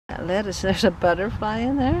That lettuce, there's a butterfly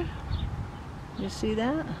in there. You see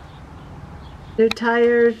that? New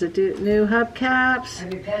tires, the new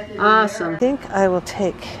hubcaps. Awesome. I think I will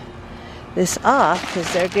take this off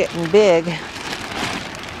because they're getting big.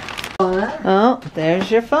 Oh,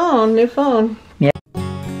 there's your phone, new phone. Yeah.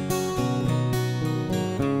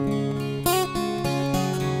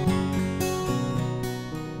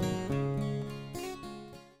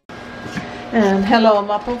 And hello,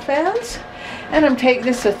 Momma O fans. And I'm taking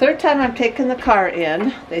this the third time I'm taking the car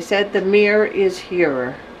in. They said the mirror is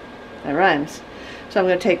here. That rhymes. So I'm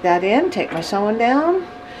going to take that in, take my sewing down,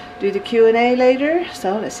 do the Q&A later.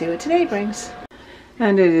 So let's see what today brings.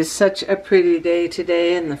 And it is such a pretty day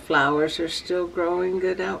today, and the flowers are still growing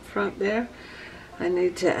good out front there. I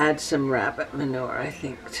need to add some rabbit manure, I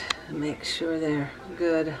think, to make sure they're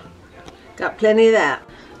good. Got plenty of that.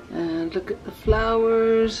 And look at the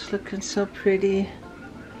flowers, looking so pretty.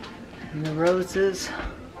 And the roses,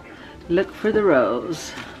 look for the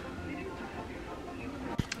rose.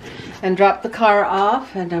 And drop the car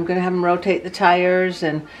off, and I'm going to have him rotate the tires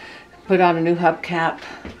and put on a new hubcap.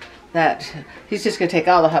 That he's just going to take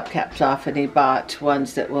all the hubcaps off, and he bought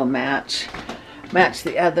ones that will match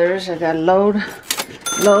the others. I got to load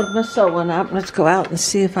my sewing up. Let's go out and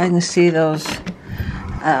see if I can see those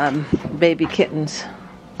baby kittens.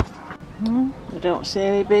 I don't see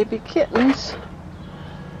any baby kittens.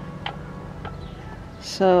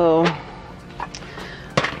 So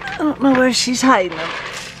I don't know where she's hiding them.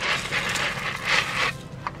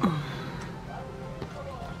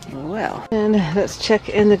 Well, and let's check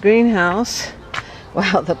in the greenhouse.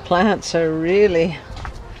 Wow, the plants are really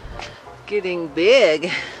getting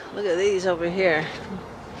big. Look at these over here.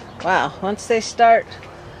 Wow, once they start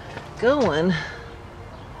going,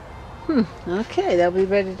 okay, they'll be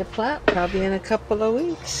ready to plant probably in a couple of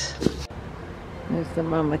weeks. There's the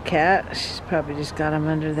mama cat. She's probably just got them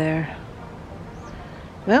under there.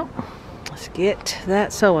 Well, let's get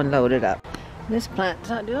that sewing loaded up. This plant's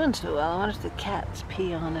not doing so well. I wonder if the cats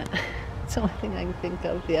pee on it. It's the only thing I can think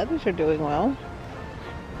of. The others are doing well.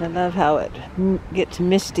 I love how it gets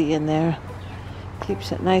misty in there.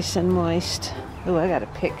 Keeps it nice and moist. Oh, I gotta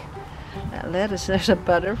pick that lettuce. There's a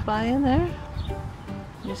butterfly in there.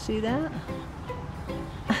 You see that?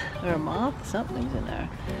 Or a moth? Something's in there.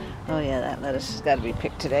 Oh yeah, that lettuce has got to be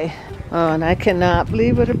picked today. Oh, and I cannot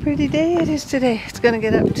believe what a pretty day it is today. It's going to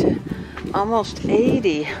get up to almost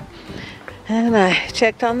 80. And I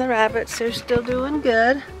checked on the rabbits. They're still doing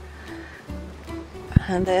good.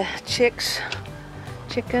 And the chickens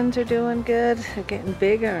are doing good. They're getting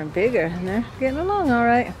bigger and bigger, and they're getting along all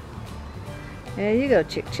right. There you go,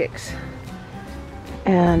 chicks.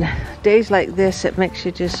 And days like this, it makes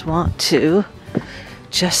you just want to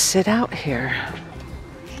just sit out here.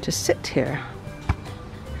 Just sit here.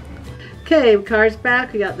 Okay, car's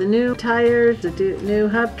back. We got the new tires, the new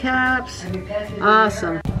hubcaps.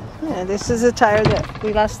 Awesome. Yeah, this is a tire that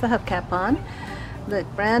we lost the hubcap on. Look,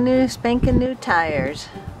 brand new, spanking new tires.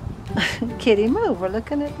 Kitty, move. We're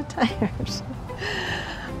looking at the tires.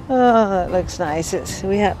 Oh, that looks nice. It's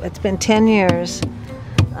been 10 years.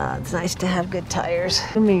 It's nice to have good tires.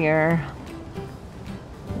 The mirror.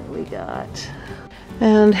 What we got.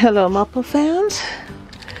 And hello, Momma O fans.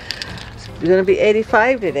 It's going to be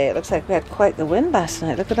 85 today. It looks like we had quite the wind last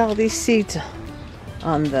night. Look at all these seeds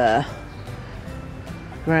on the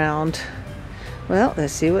ground. Well,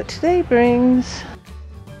 let's see what today brings.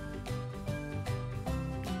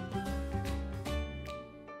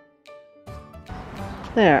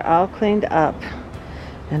 They're all cleaned up.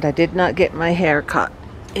 And I did not get my hair caught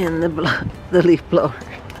in the leaf blower.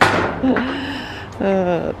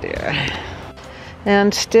 Oh dear.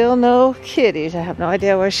 And still no kitties. I have no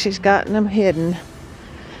idea where she's gotten them hidden.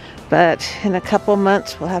 But in a couple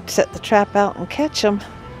months we'll have to set the trap out and catch them.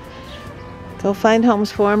 Go find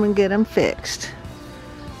homes for them and get them fixed.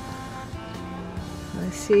 I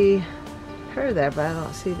see her there, but I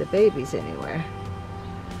don't see the babies anywhere.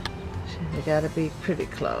 They gotta be pretty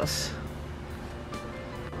close.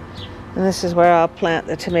 And this is where I'll plant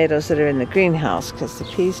the tomatoes that are in the greenhouse, because the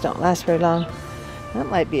peas don't last very long. That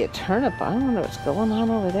might be a turnip. I don't know what's going on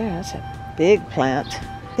over there. That's a big plant.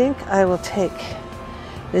 I think I will take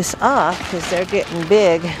this off because they're getting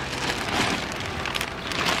big.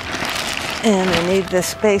 And they need the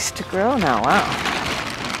space to grow now. Wow.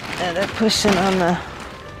 And they're pushing on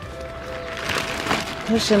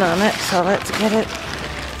it. So let's get it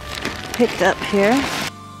picked up here.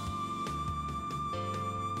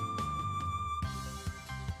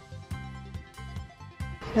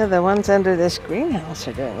 Yeah, the ones under this greenhouse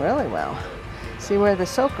are doing really well. See where the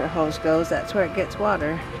soaker hose goes, that's where it gets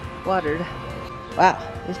watered. Wow,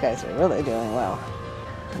 these guys are really doing well.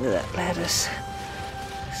 Look at that lettuce.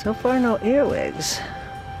 So far, no earwigs.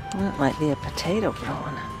 Well, it might be a potato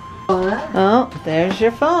growing. Oh, there's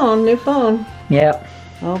your phone, new phone. Yep.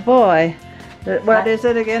 Oh boy. What is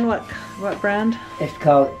it again? What brand? It's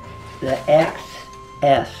called the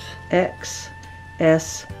XS.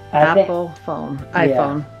 XS Apple phone.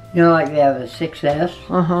 iPhone. You know, like they have a 6S?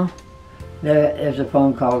 Uh-huh. There's a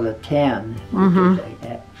phone called the 10. Mm-hmm.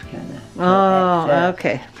 X kind of. Oh,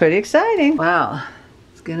 okay. Pretty exciting. Wow.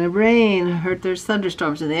 It's gonna rain. I heard there's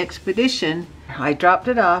thunderstorms in the expedition. I dropped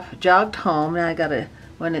it off, jogged home. Now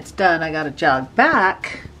when it's done, I gotta jog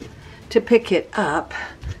back to pick it up.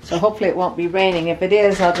 So hopefully it won't be raining. If it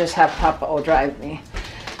is, I'll just have Papa O drive me.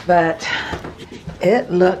 But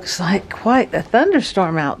it looks like quite a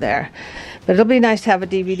thunderstorm out there. But it'll be nice to have a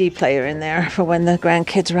DVD player in there for when the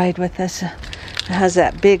grandkids ride with us. It has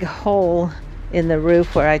that big hole in the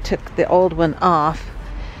roof where I took the old one off.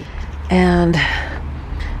 And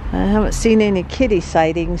I haven't seen any kitty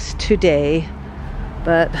sightings today.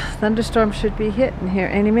 But thunderstorm should be hitting here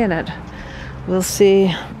any minute. We'll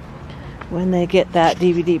see when they get that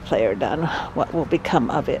DVD player done what will become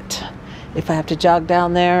of it. If I have to jog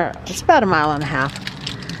down there, it's about 1.5 miles.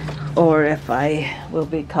 Or if I will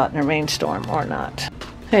be caught in a rainstorm or not.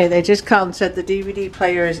 Hey, they just called and said the DVD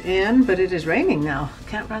player is in, but it is raining now.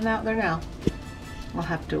 Can't run out there now. We'll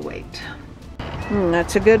have to wait.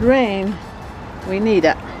 That's a good rain. We need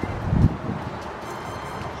it.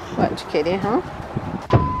 What, kitty, huh?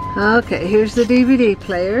 Okay, here's the DVD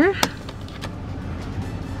player.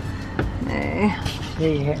 Hey.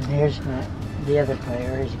 See, here's the other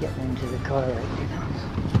player is getting into the car right now.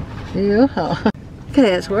 Yeah.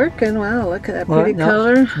 Okay, it's working. Wow, look at that pretty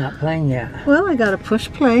color. It's not playing yet. Well, I gotta push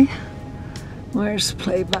play. Where's the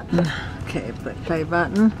play button? Okay, put play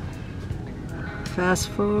button. Fast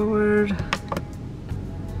forward.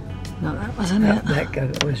 No, that wasn't it.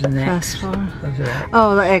 That was an X. Fast forward.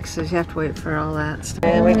 Oh, the X's. You have to wait for all that stuff.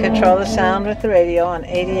 And we control the sound with the radio on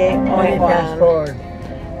 88.1. Fast forward.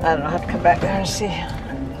 I don't know. I have to come back there and see.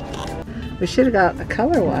 We should have got a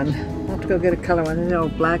color one. We'll have to go get a color one. You know,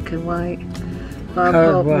 black and white. Bob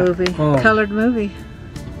Hope movie. Oh. Colored movie.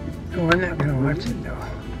 Oh, I'm not going to watch it though.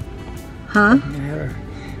 Huh? Never.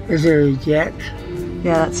 Is there eject?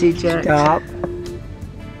 Yeah, that's eject. Stop.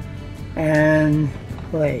 And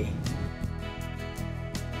play.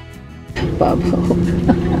 Bob Hope.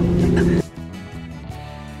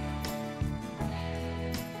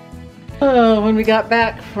 Oh, when we got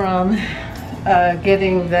back from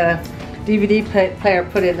getting the DVD player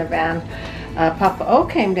put in the van, Papa O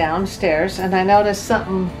came downstairs and I noticed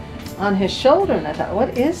something on his shoulder and I thought,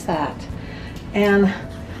 what is that? And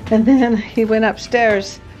then he went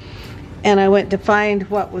upstairs and I went to find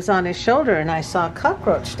what was on his shoulder and I saw a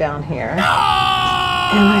cockroach down here. And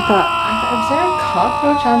I thought, is there a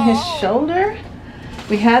cockroach on his shoulder?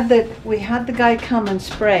 We had the guy come and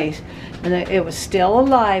spray and it was still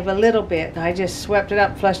alive a little bit. I just swept it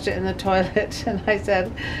up, flushed it in the toilet and I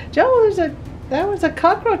said, Joe, there was a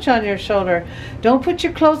cockroach on your shoulder. Don't put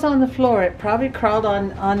your clothes on the floor. It probably crawled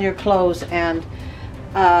on your clothes. And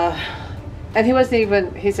he wasn't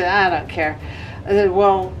even, he said, I don't care.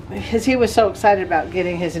 Well, because he was so excited about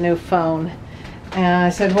getting his new phone. And I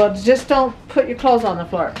said, well, just don't put your clothes on the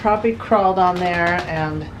floor. It probably crawled on there.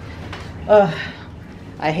 And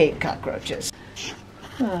I hate cockroaches.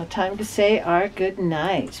 Time to say our good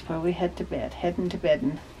nights before we head to bed. Heading to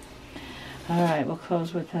bed. All right, we'll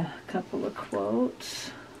close with a couple of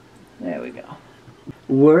quotes. There we go.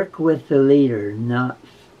 Work with the leader, not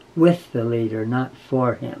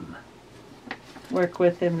for him. Work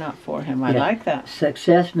with him, not for him. I like that.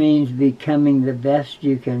 Success means becoming the best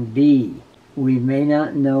you can be. We may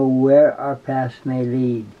not know where our paths may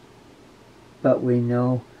lead, but we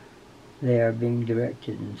know they are being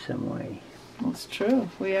directed in some way. That's true.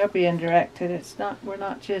 We are being directed. We're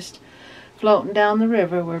not just floating down the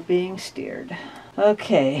river, we're being steered.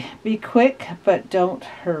 Okay, be quick, but don't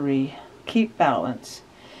hurry. Keep balance.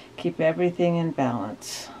 Keep everything in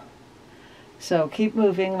balance. So keep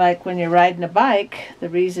moving. Like when you're riding a bike, the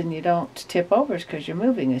reason you don't tip over is because you're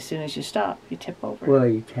moving. As soon as you stop, you tip over. Well,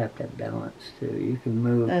 you have to have balance too. You can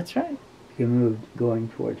move. That's right. You can move going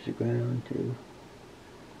towards the ground too.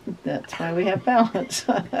 That's why we have balance.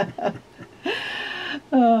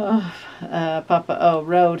 Papa O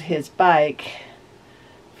rode his bike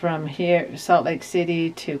from here, Salt Lake City,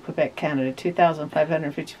 to Quebec, Canada,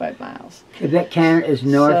 2,555 miles. Quebec, Canada is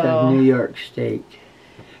north of New York State.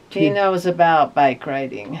 He knows about bike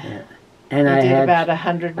riding. Yeah. And he did about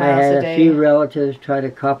 100 miles a day. I had a few relatives try to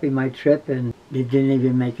copy my trip, and they didn't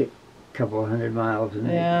even make it a couple of 100 miles.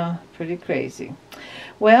 Yeah, pretty crazy.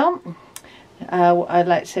 Well, I'd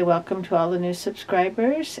like to say welcome to all the new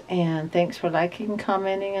subscribers, and thanks for liking,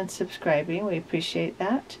 commenting, and subscribing. We appreciate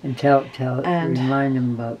that. And remind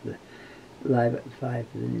them about the Live at 5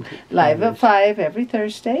 for the new subscribers. Live at 5 every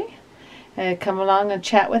Thursday. Come along and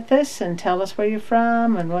chat with us and tell us where you're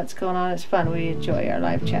from and what's going on. It's fun. We enjoy our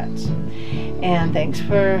live chats. And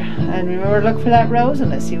and remember, look for that rose, and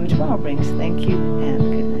let's see what tomorrow brings. Thank you, and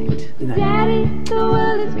good night. Good night. Daddy, the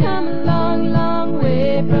world has come a long, long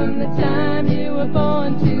way from the time you were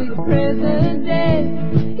born to the present day.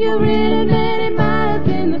 You've ridden many miles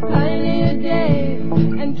in the pioneer days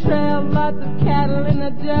and trailed lots of cattle in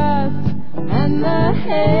the dust and the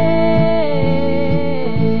hay.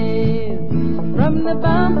 From the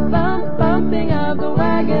bumping of the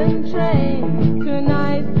wagon train to a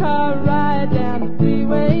nice car ride down the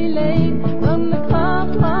freeway lane. From the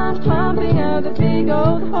clomping of the big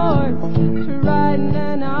old horse to riding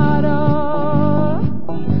an auto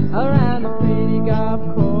around a pretty golf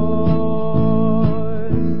course.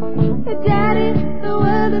 Daddy, the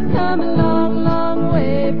world has come a long, long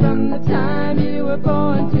way from the time you were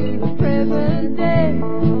born to the present day.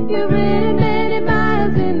 You've ridden many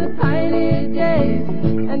miles in the pioneer days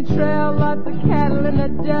and trailed lots of cattle in the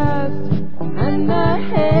dust and the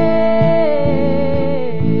hay.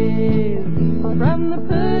 From the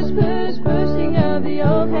pushing of the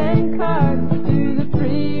old hand cart to the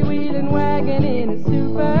freewheeling wagon in a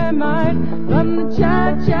supermarket. From the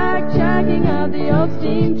chugging of the old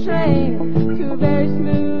steam train to a very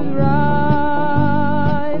smooth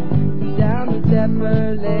ride down the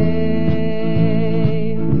Zephyr Lane.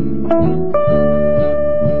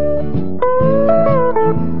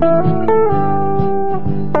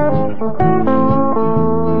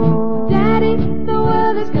 Daddy, the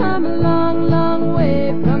world has come a long, long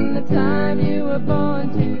way from the time you were born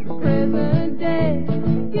to the present day.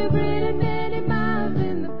 You've ridden many miles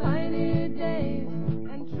in the pioneer days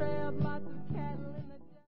and trailed lots of cattle in the